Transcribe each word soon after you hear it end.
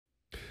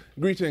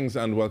Greetings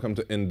and welcome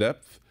to In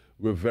Depth.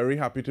 We're very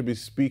happy to be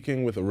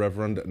speaking with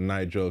Reverend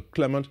Nigel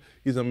Clement.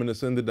 He's a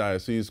minister in the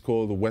diocese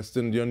called the West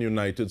Indian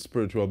United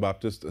Spiritual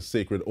Baptist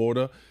Sacred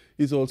Order.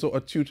 He's also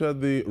a tutor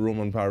at the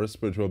Roman Parish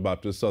Spiritual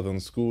Baptist Southern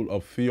School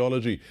of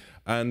Theology.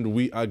 And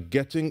we are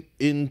getting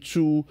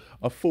into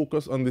a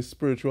focus on the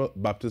spiritual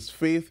Baptist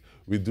faith.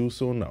 We do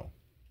so now.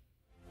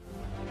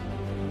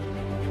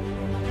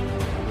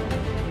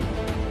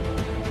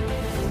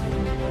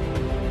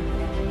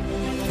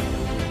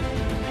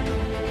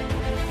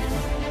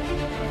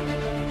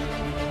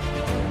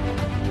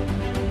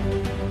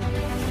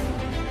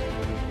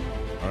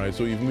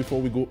 So even before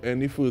we go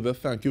any further,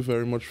 thank you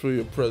very much for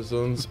your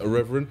presence,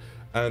 Reverend.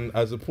 And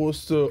as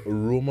opposed to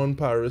Roman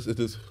Paris, it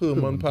is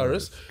Herman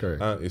Paris.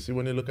 Correct. You see,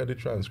 when you look at the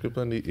transcript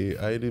and the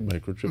AI, the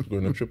microchip's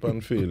going to trip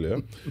and fail, yeah?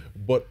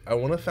 But I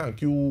want to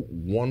thank you,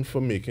 one, for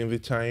making the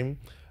time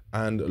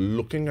and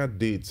looking at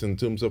dates in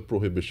terms of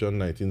prohibition,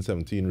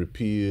 1917,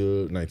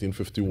 repeal,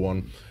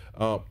 1951.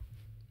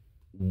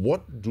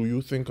 What do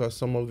you think are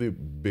some of the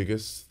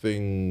biggest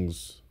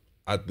things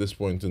at this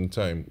point in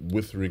time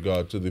with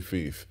regard to the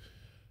faith?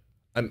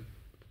 And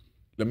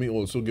let me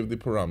also give the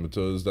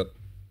parameters that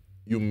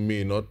you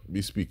may not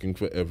be speaking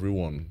for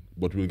everyone,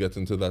 but we'll get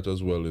into that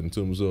as well in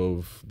terms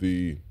of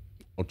the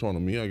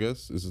autonomy, I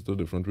guess. Is it a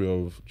different way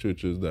of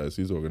churches,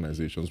 dioceses,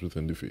 organizations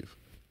within the faith?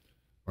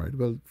 All right.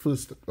 Well,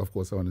 first, of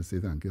course, I want to say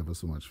thank you ever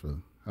so much for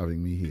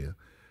having me here.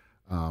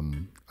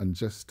 And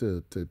just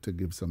to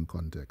give some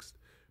context,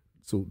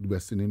 so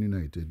West Indian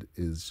United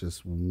is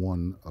just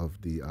one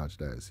of the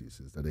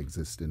archdioceses that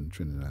exist in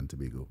Trinidad and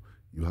Tobago.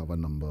 You have a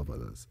number of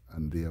others,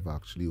 and they have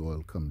actually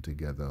all come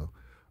together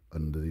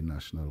under the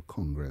National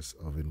Congress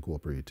of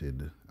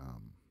Incorporated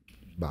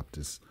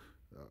Baptist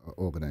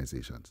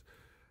organizations.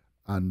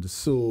 And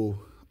so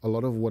a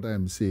lot of what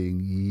I'm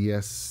saying,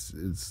 yes,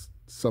 is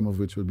some of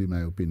which will be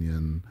my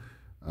opinion,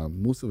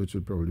 most of which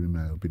will probably be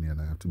my opinion.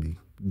 I have to be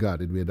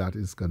guarded where that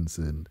is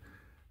concerned.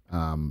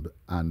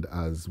 And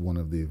as one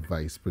of the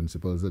vice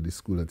principals of the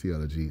School of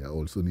Theology, I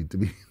also need to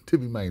be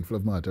mindful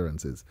of my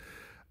utterances.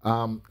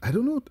 I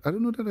don't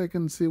know that I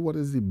can say what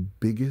is the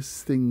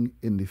biggest thing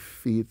in the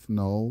faith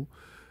now,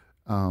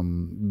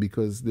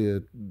 because there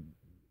are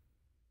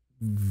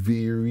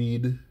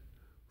varied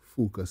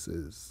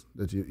focuses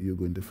that you're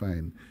going to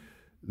find.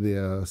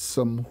 There are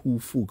some who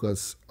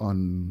focus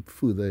on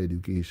further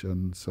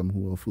education, some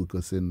who are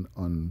focusing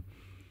on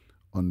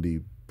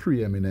the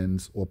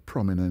preeminence or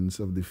prominence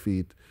of the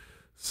faith.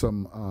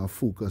 Some are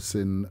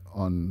focusing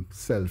on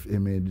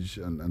self-image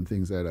and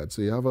things like that.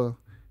 So you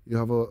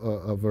have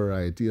a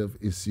variety of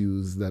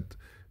issues that,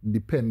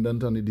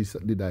 dependent on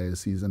the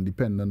diocese and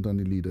dependent on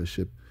the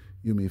leadership,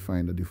 you may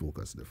find that the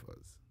focus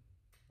differs.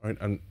 All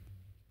right, and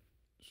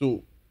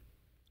so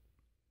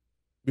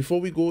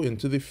before we go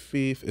into the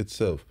faith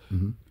itself,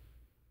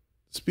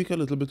 speak a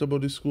little bit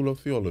about the School of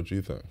Theology,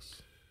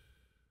 thanks.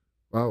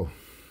 Wow.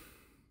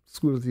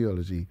 School of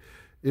Theology.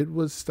 It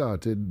was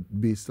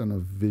started based on a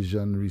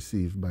vision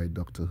received by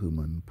Dr.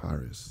 Herman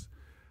Paris.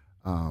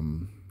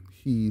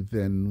 He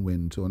then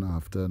went on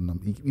after,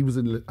 he was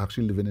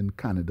actually living in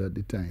Canada at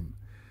the time.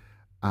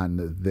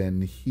 And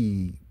then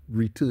he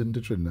returned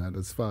to Trinidad.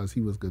 As far as he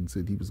was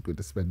concerned, he was going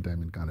to spend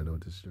time in Canada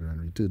with his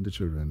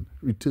children,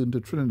 returned to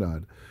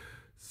Trinidad,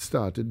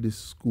 started this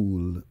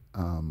school,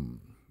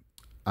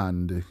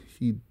 and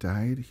he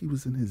died. He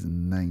was in his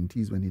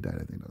 90s when he died.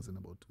 I think that was in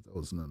about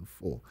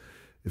 2004,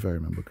 if I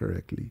remember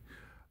correctly.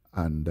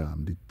 And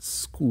the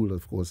school,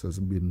 of course, has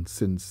been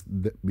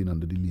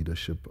under the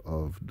leadership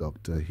of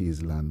Dr.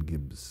 Hazeland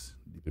Gibbs,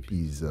 the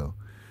Pisa.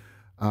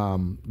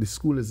 The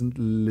school isn't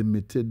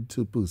limited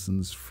to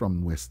persons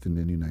from West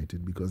Indian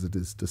United because it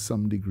is to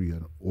some degree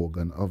an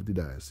organ of the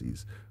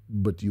diocese,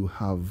 but you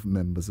have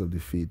members of the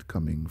faith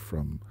coming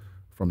from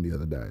the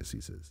other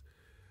dioceses.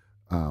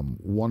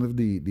 One of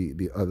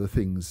the other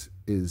things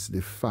is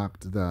the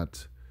fact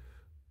that,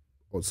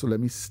 also, let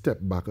me step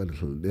back a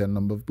little. There are a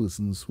number of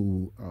persons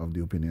who are of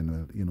the opinion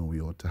that,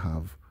 we ought to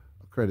have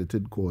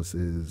accredited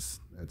courses,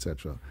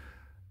 etc.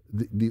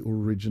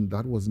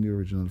 That wasn't the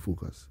original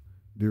focus.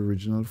 The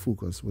original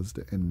focus was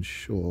to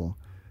ensure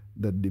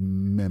that the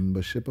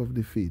membership of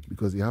the faith,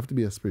 because you have to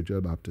be a spiritual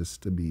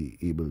Baptist to be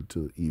able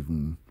to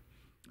even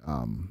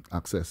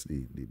access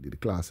the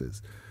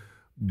classes,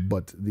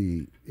 but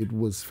it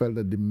was felt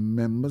that the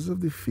members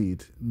of the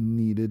faith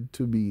needed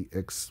to be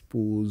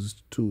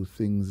exposed to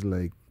things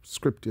like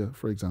Scripture,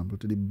 for example,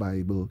 to the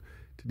Bible,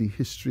 to the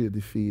history of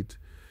the faith,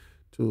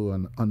 to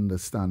an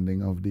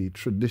understanding of the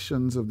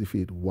traditions of the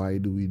faith. Why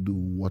do we do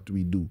what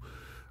we do?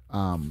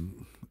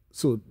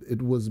 So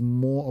it was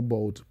more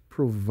about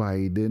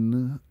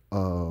providing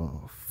a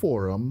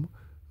forum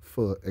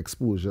for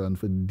exposure and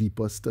for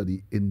deeper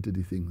study into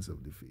the things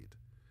of the faith.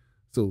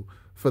 So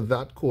for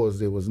that cause,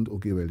 there wasn't,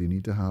 okay, well, you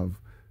need to have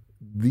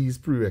these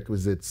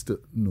prerequisites to,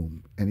 no,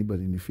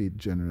 anybody in the faith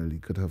generally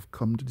could have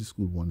come to the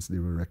school once they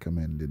were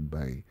recommended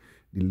by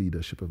the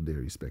leadership of their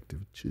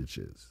respective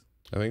churches.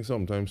 I think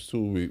sometimes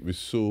too, we're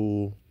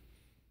so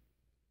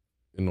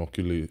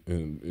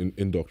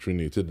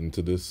indoctrinated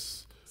into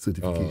this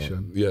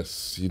certification.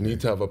 Yes, you need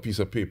to have a piece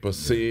of paper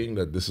saying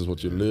that this is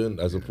what you learned,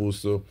 as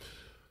opposed to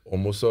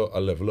almost a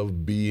level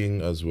of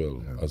being as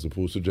well, as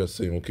opposed to just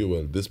saying, okay,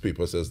 well, this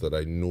paper says that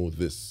I know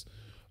this.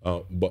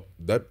 But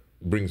that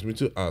brings me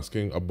to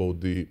asking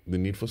about the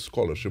need for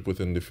scholarship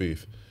within the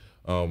faith.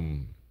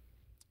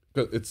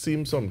 'Cause it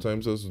seems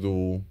sometimes as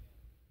though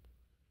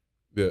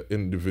there are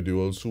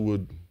individuals who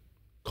would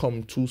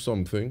come to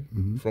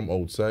something from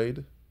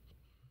outside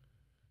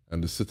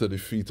and they sit at the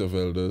feet of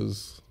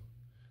elders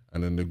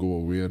and then they go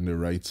away and they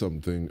write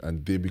something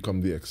and they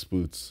become the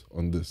experts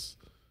on this.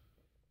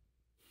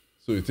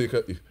 So you take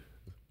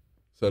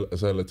so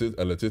I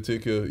let you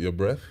take your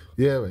breath?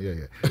 Yeah.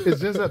 It's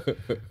just that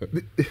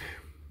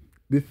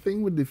the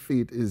thing with the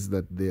faith is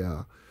that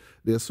there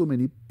are so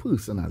many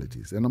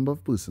personalities, a number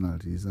of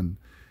personalities, and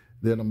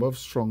there are a number of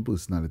strong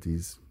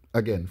personalities,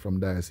 again, from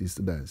diocese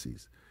to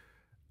diocese.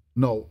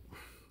 Now,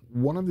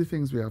 one of the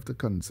things we have to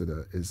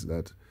consider is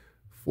that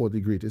for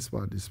the greatest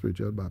part, the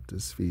spiritual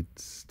Baptist faith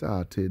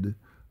started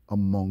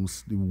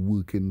amongst the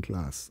working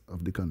class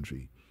of the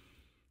country.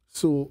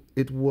 So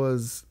it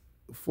was,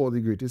 for the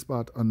greatest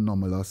part,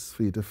 anomalous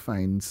for you to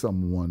find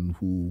someone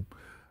who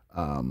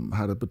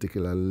had a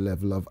particular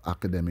level of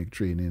academic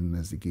training,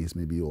 as the case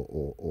may be,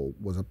 or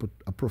was a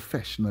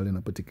professional in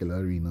a particular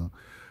arena.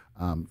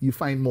 You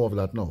find more of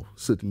that now.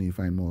 Certainly you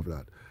find more of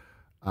that.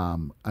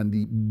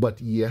 But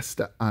yes,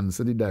 to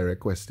answer the direct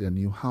question,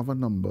 you have a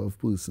number of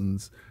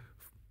persons.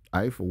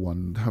 I, for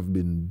one, have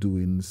been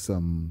doing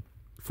some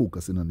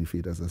focusing on the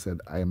faith. As I said,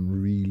 I am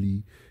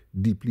really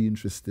deeply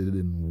interested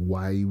in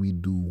why we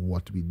do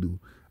what we do.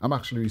 I'm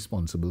actually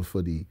responsible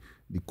for the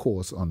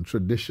course on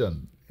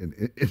tradition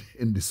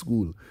in the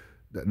school.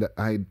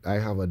 I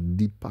have a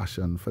deep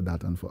passion for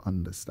that and for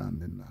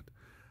understanding that.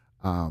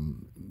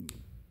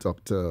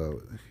 Dr.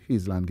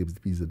 Hazeland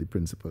Gibbs-Beezer, the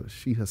principal,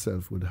 she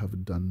herself would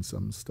have done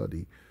some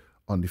study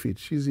on the faith.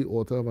 She's the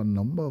author of a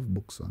number of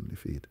books on the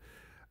faith.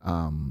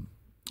 And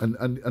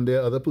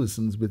there are other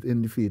persons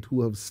within the faith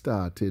who have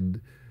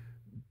started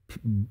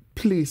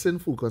placing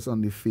focus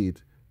on the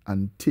faith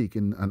and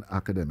taking an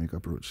academic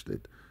approach to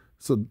it.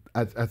 So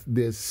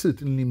there's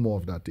certainly more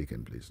of that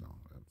taking place now.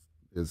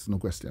 There's no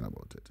question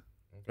about it.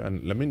 Okay,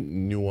 and let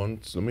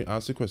me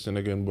ask the question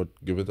again, but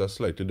give it a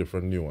slightly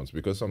different nuance,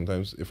 because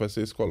sometimes if I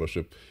say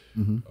scholarship,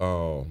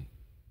 you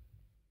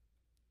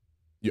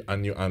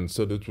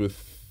answered it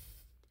with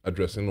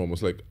addressing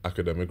almost like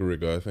academic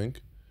rigor, I think.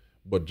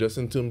 But just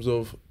in terms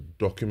of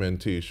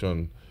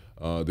documentation,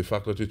 the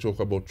fact that you talk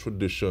about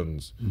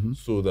traditions,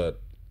 so that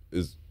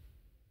is,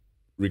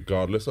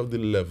 regardless of the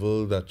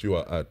level that you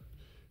are at,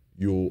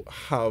 you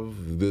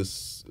have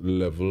this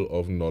level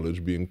of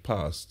knowledge being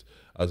passed,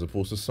 as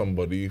opposed to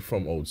somebody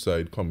from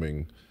outside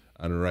coming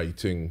and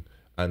writing.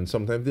 And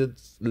sometimes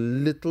there's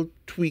little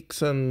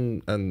tweaks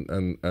and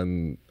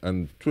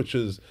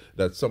twitches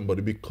that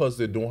somebody, because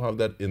they don't have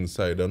that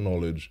insider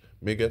knowledge,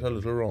 may get a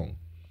little wrong.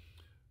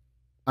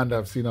 And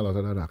I've seen a lot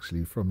of that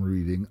actually from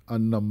reading a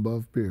number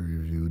of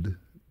peer-reviewed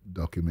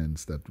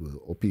documents that were,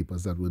 or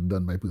papers that were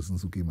done by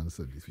persons who came and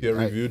studied.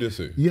 Peer-reviewed, you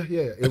say? Yeah.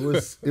 It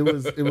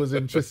was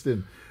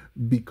interesting,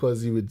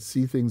 because you would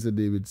see things that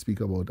they would speak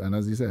about, and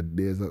as you said,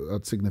 there's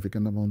a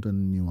significant amount of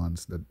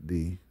nuance that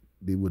they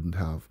wouldn't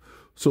have.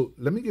 So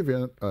let me give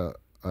you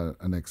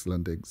an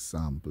excellent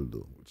example,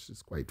 though, which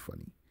is quite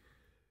funny.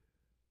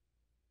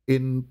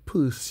 In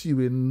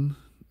pursuing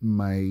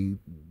my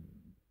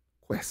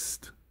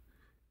quest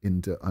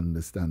into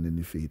understanding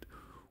the faith,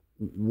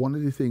 one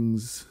of the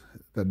things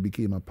that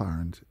became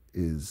apparent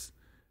is,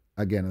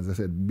 again, as I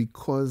said,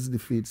 because the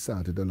faith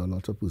started a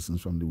lot of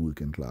persons from the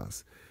working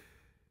class,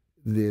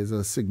 there's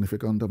a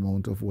significant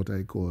amount of what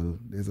I call,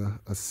 there's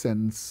a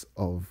sense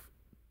of,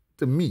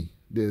 to me,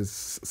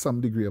 there's some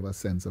degree of a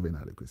sense of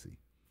inadequacy.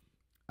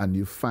 And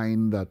you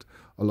find that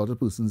a lot of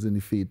persons in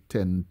the faith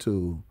tend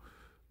to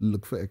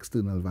look for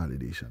external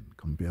validation,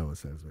 compare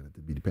ourselves, whether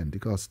it be the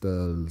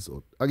Pentecostals,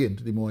 or again,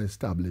 to the more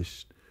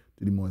established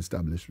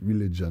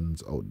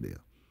religions out there.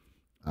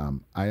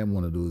 I am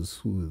one of those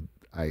who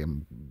I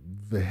am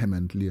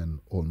vehemently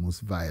and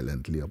almost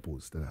violently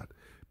opposed to that,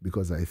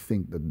 because I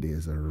think that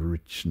there's a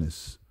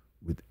richness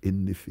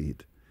within the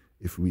faith,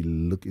 if we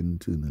look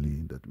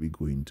internally, that we're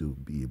going to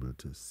be able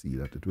to see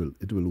that it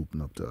will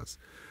open up to us.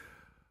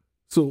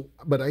 So,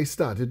 but I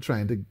started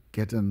trying to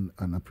get an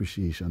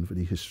appreciation for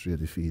the history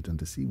of the faith and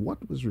to see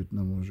what was written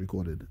and what was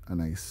recorded.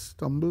 And I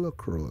stumbled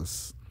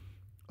across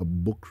a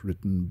book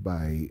written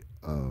by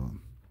an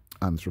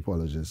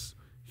anthropologist.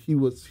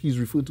 He's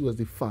referred to as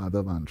the father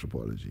of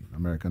anthropology, an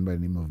American by the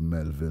name of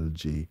Melville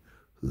J.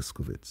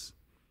 Herskovits.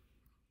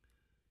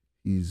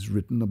 He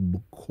wrote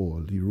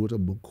a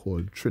book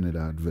called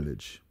Trinidad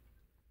Village.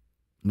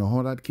 Now,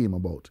 how that came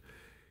about,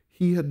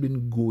 he had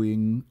been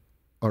going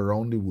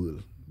around the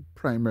world,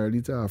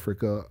 primarily to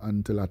Africa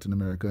and to Latin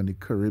America and the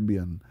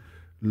Caribbean,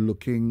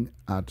 looking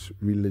at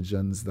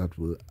religions that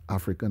were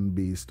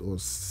African-based or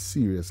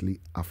seriously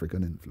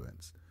African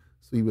influenced.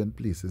 So he went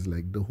places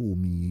like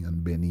Dahomey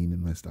and Benin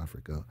in West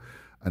Africa,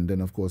 and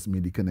then of course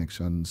made the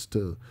connections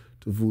to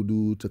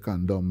voodoo, to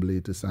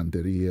candomblé, to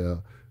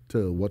Santeria,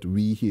 to what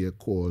we here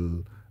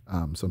call,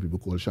 some people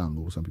call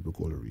Shango, some people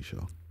call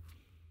Orisha.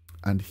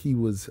 And he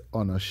was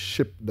on a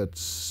ship that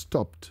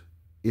stopped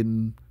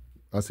in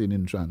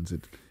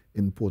transit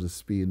in Port of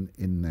Spain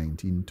in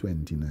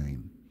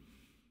 1929.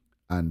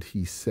 And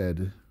he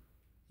said,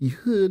 he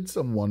heard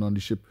someone on the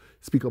ship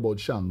speak about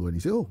Shango, and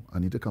he said, oh, I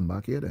need to come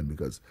back here then,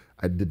 because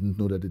I didn't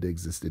know that it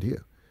existed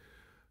here.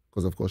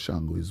 Because of course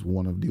Shango is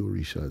one of the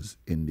Orishas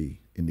in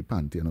the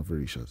pantheon of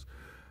Orishas.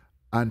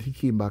 And he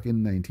came back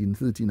in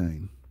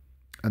 1939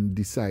 and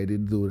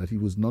decided, though, that he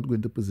was not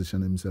going to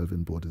position himself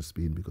in Port of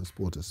Spain, because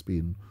Port of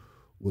Spain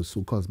was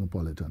so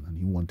cosmopolitan, and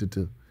he wanted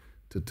to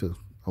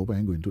I hope I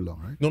ain't going too long,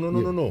 right?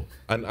 No.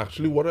 And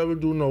actually what I will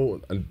do now,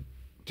 and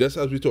just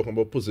as we're talking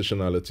about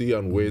positionality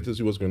and where it is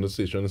he was going to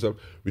station himself,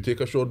 we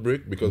take a short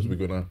break, because we're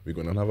gonna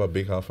have a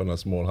big half and a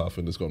small half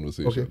in this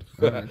conversation.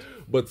 Okay. All right.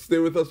 But stay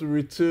with us. We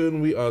return.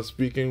 We are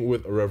speaking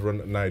with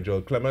Reverend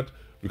Nigel Clement.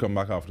 We come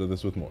back after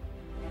this with more.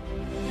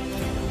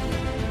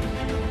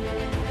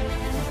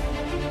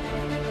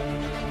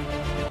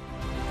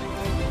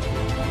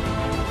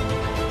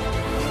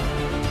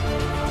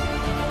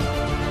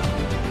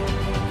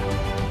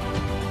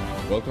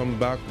 Welcome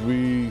back.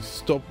 We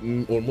stopped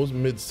almost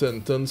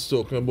mid-sentence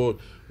talking about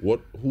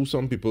who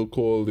some people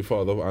call the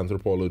father of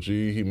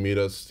anthropology. He made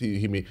a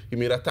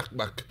tack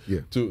back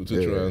to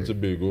Trinidad and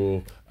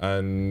Tobago,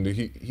 and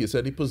he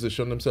said he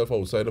positioned himself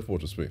outside of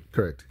Port of Spain.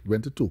 Correct. He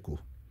went to Toko.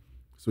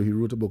 So he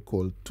wrote a book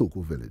called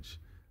Toko Village,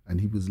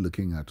 and he was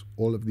looking at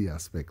all of the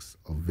aspects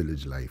of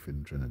village life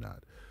in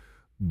Trinidad.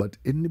 But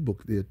in the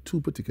book, there are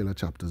two particular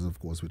chapters, of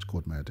course, which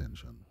caught my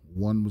attention.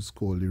 One was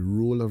called the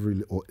role of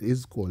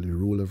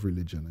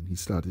religion, and he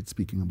started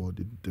speaking about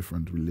the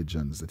different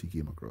religions that he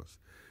came across.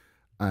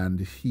 And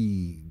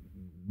he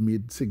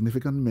made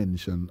significant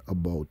mention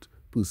about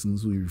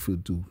persons who he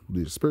referred to,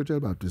 they're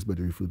spiritual Baptists, but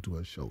he referred to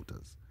as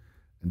shouters.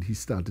 And he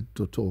started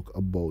to talk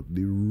about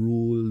the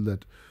role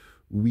that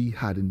we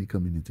had in the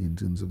community, in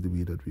terms of the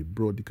way that we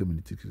brought the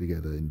community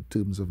together, in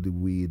terms of the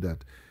way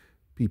that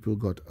people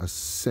got a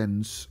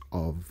sense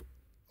of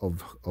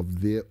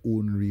their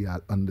own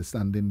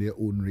understanding their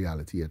own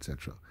reality,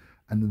 etc.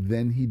 And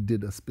then he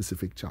did a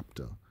specific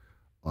chapter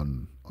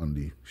on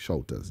the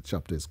shouters. The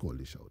chapter is called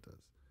the shouters.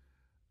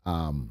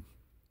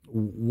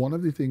 One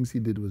of the things he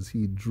did was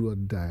he drew a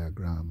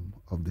diagram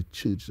of the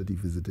church that he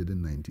visited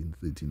in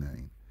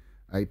 1939.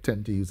 I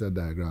tend to use that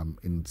diagram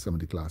in some of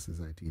the classes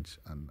I teach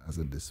and as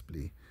a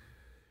display.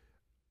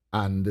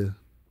 And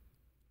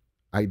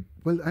I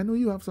know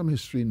you have some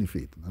history in the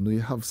faith. I know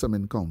you have some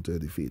encounter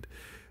in the faith.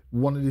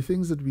 One of the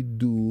things that we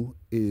do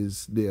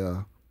is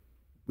where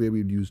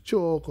we'd use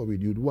chalk or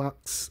we'd use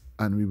wax,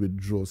 and we would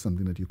draw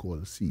something that you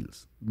call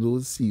seals.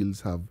 Those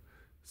seals have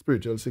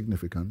spiritual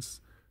significance.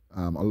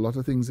 A lot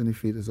of things in the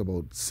faith is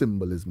about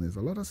symbolism. There's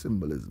a lot of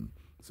symbolism.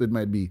 So it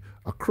might be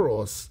a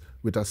cross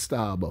with a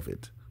star above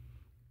it,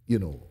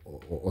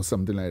 or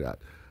something like that.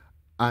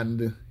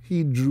 And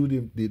he drew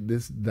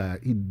this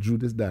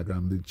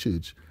diagram of the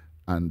church,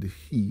 and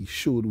he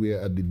showed where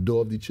at the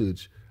door of the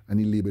church, and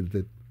he labeled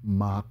it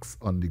marks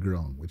on the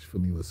ground, which for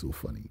me was so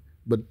funny.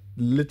 But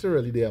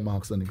literally there are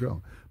marks on the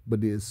ground,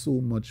 but there's so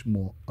much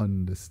more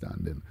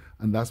understanding.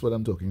 And that's what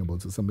I'm talking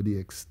about. So somebody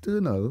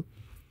external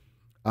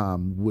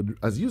would,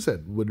 as you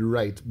said, would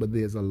write, but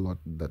there's a lot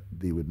that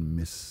they would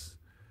miss.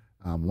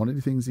 One of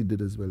the things he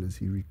did as well is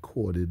he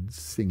recorded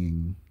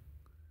singing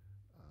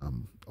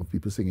of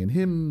people singing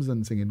hymns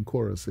and singing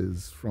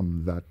choruses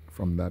from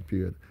that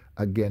period.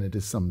 Again, it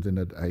is something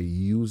that I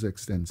use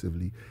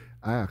extensively.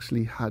 I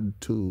actually had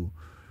to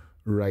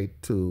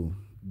write to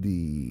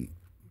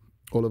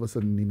all of a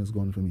sudden the name is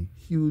gone for me,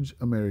 huge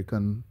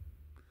American,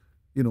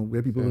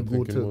 where people would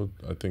go to.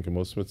 I think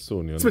about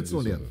Smithsonian.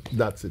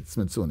 That's it,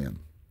 Smithsonian.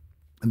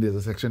 And there's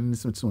a section in the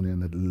Smithsonian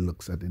that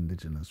looks at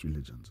indigenous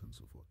religions and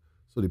so forth.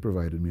 So they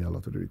provided me a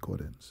lot of the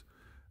recordings,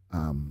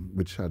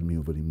 which had me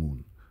over the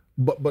moon.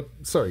 But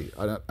sorry,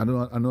 I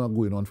know I'm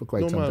going on for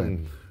quite some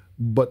time.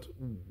 But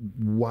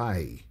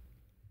why?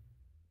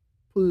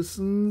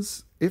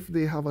 Persons, if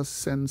they have a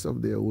sense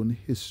of their own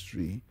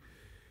history,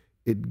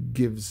 it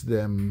gives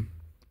them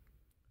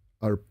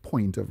a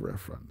point of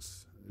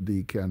reference.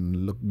 They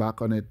can look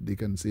back on it, they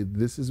can say,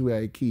 this is where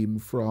I came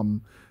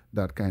from,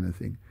 that kind of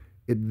thing.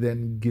 It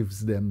then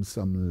gives them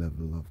some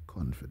level of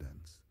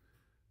confidence.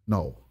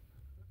 Now,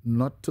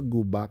 not to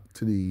go back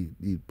to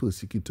the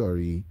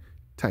persecutory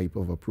type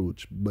of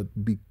approach, but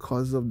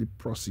because of the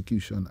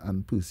prosecution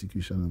and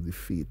persecution of the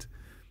faith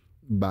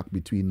back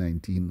between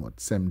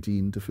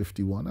 1917 to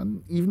 51,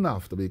 and even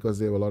after, because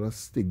there were a lot of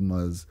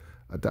stigmas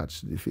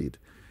attached to the faith.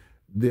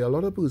 There are a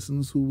lot of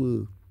persons who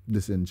were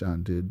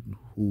disenchanted,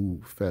 who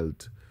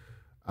felt,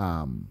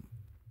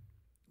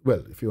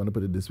 if you want to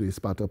put it this way,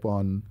 spat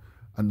upon,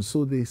 and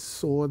so they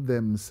saw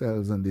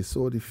themselves and they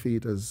saw the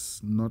faith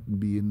as not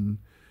being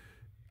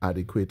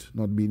adequate,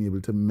 not being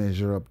able to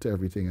measure up to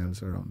everything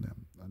else around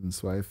them. And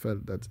so I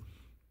felt that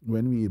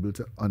when we're able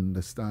to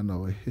understand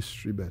our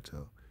history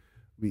better,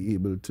 we're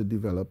able to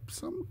develop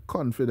some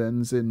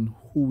confidence in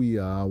who we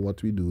are,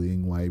 what we're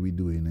doing, why we're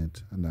doing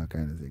it, and that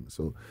kind of thing.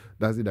 So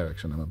that's the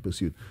direction I'm going to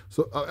pursue.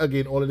 So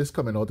again, all of this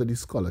coming out of the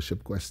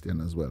scholarship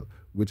question as well,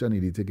 which I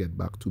needed to get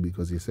back to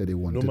because you said they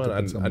wanted to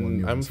put some more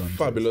nuance I'm on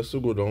fabulous to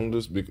go down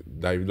this,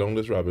 dive down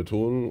this rabbit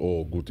hole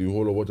or goatee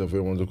hole or whatever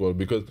you want to call it,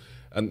 because,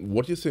 and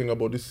what you're saying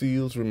about the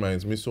seals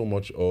reminds me so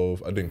much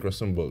of Adinkra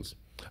symbols.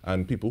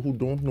 And people who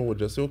don't know would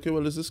just say, okay,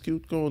 well, this is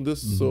cute,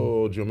 this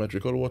so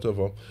geometrical,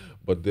 whatever.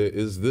 But there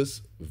is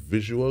this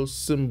visual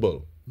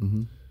symbol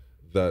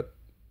that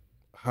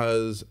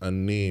has a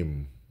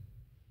name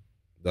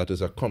that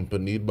is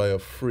accompanied by a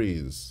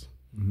phrase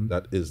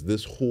that is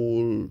this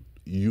whole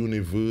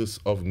universe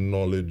of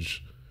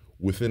knowledge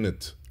within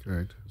it.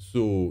 Correct.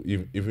 So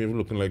if you're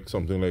looking like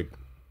something like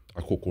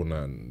a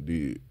coconan,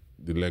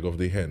 the leg of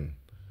the hen,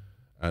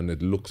 and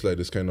it looks like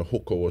this kind of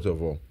hook or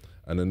whatever,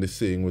 and then the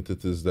saying with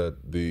it is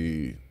that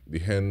the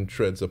hen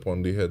treads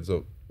upon the heads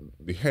of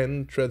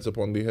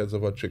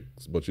her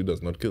chicks, but she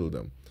does not kill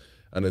them.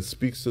 And it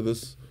speaks to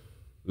this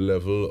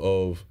level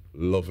of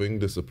loving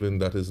discipline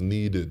that is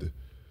needed,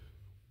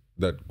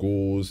 that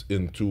goes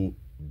into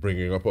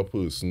bringing up a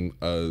person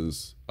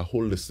as a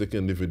holistic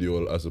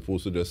individual as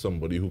opposed to just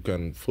somebody who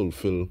can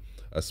fulfill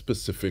a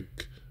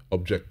specific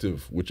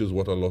objective, which is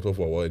what a lot of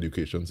our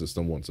education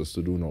system wants us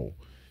to do now.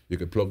 You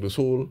can plug this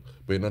hole,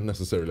 but you're not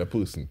necessarily a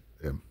person.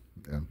 Yeah.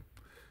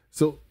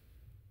 So,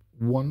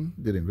 one,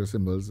 the Adinkra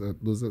symbols,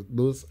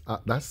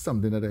 that's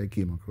something that I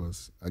came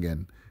across,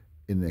 again,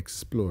 in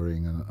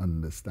exploring and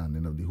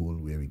understanding of the whole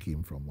where we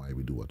came from, why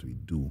we do what we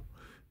do.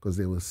 Because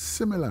there were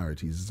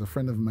similarities. There's a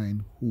friend of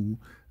mine who,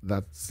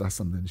 that's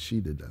something she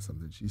did, that's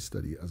something she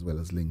studied, as well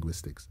as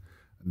linguistics.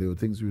 And there were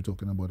things we were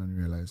talking about and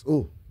we realized,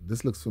 oh,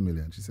 this looks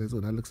familiar. And she says, oh,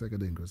 that looks like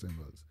Adinkra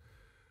symbols.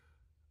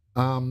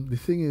 The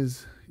thing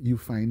is, you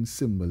find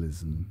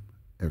symbolism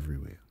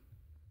everywhere.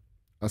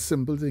 A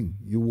simple thing,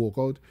 you walk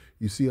out,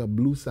 you see a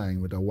blue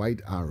sign with a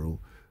white arrow,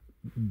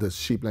 the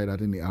shape like that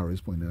and the arrow is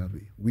pointing that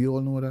way. We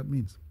all know what that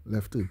means,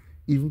 left turn.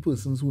 Even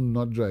persons who are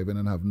not driving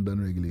and haven't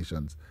done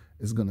regulations,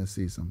 it's going to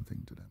say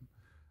something to them.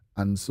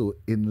 And so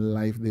in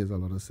life, there's a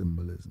lot of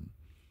symbolism.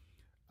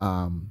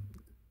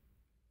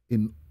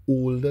 In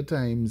older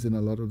times, in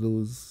a lot of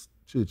those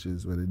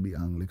churches, whether it be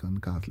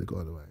Anglican, Catholic,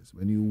 or otherwise,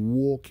 when you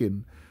walk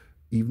in,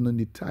 even on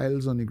the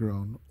tiles on the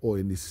ground or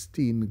in the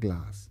stained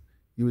glass,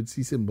 you would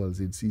see symbols,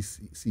 you'd see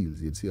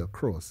seals, you'd see a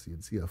cross,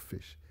 you'd see a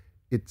fish.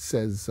 It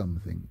says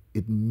something.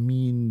 It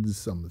means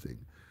something.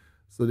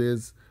 So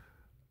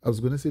I was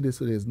going to say this,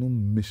 so there's no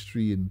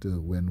mystery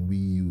into when we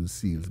use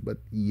seals, but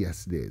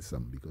yes, there is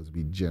some, because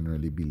we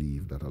generally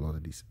believe that a lot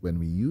of these, when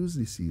we use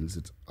the seals,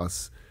 it's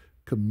us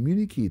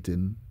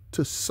communicating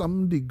to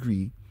some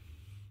degree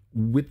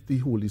with the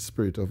Holy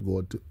Spirit of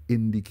God to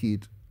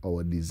indicate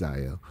our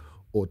desire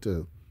or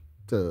to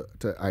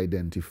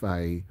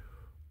identify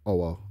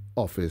our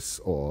office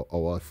or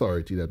our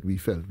authority that we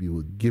felt we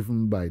were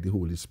given by the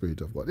Holy Spirit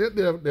of God.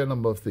 There are a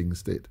number of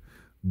things to it,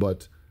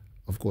 but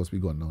of course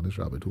we've gone down this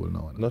rabbit hole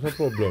now. Not a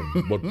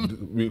problem, but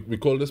we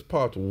call this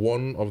part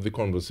one of the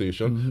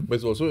conversation, but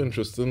it's also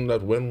interesting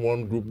that when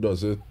one group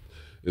does it,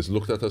 it's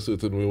looked at a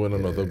certain way, when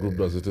another group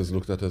does it, it's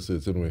looked at a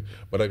certain way.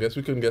 But I guess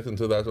we can get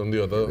into that on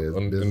the other,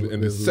 in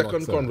the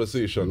second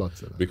conversation,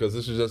 because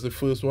this is just the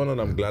first one,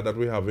 and I'm glad that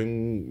we're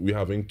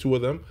having two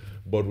of them.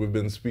 But we've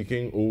been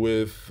speaking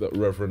with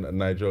Reverend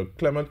Nigel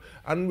Clement,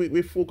 and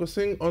we're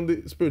focusing on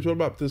the spiritual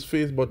Baptist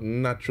faith, but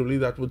naturally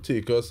that would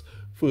take us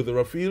further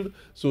afield.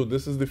 So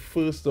this is the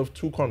first of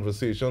two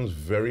conversations.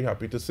 Very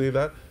happy to say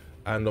that.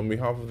 And on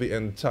behalf of the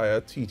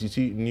entire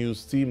TTT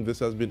News team, this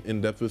has been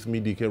In Depth with me,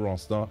 Dike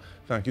Rostant.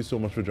 Thank you so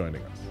much for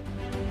joining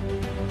us.